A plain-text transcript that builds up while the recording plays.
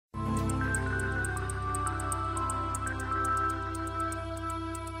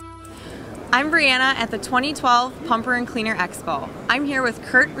I'm Brianna at the 2012 Pumper and Cleaner Expo. I'm here with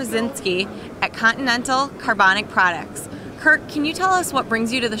Kurt Brzezinski at Continental Carbonic Products. Kurt, can you tell us what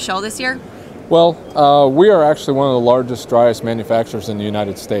brings you to the show this year? Well, we are actually one of the largest dry ice manufacturers in the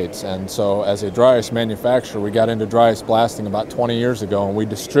United States, and so as a dry ice manufacturer we got into dry ice blasting about 20 years ago, and we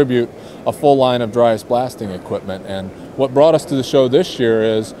distribute a full line of dry ice blasting equipment. And what brought us to the show this year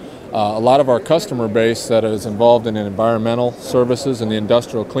is a lot of our customer base that is involved in environmental services and the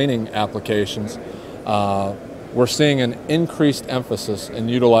industrial cleaning applications. We're seeing an increased emphasis in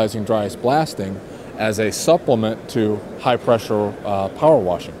utilizing dry ice blasting as a supplement to high pressure power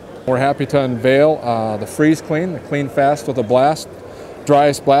washing. We're happy to unveil the Freeze Clean, the Clean Fast with a Blast dry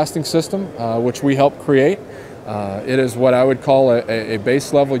ice blasting system, which we helped create. It is what I would call a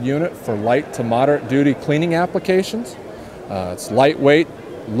base level unit for light to moderate duty cleaning applications. It's lightweight,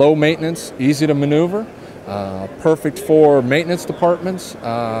 low maintenance, easy to maneuver, perfect for maintenance departments,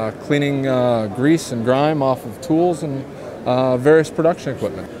 cleaning grease and grime off of tools and various production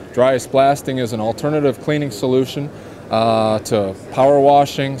equipment. Dry ice blasting is an alternative cleaning solution to power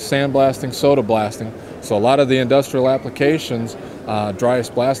washing, sandblasting, soda blasting. So a lot of the industrial applications, dry ice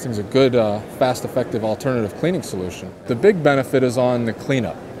blasting is a good, fast, effective alternative cleaning solution. The big benefit is on the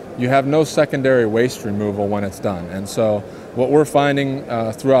cleanup. You have no secondary waste removal when it's done. And so what we're finding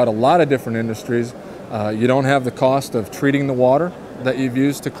throughout a lot of different industries, you don't have the cost of treating the water that you've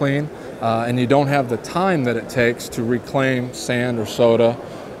used to clean, and you don't have the time that it takes to reclaim sand or soda.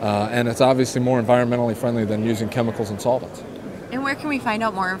 And it's obviously more environmentally friendly than using chemicals and solvents. And where can we find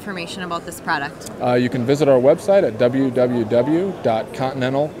out more information about this product? You can visit our website at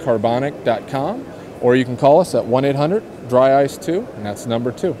www.continentalcarbonic.com, or you can call us at 1-800-DRY-ICE-2, and that's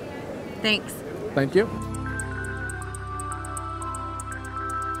number 2. Thanks. Thank you.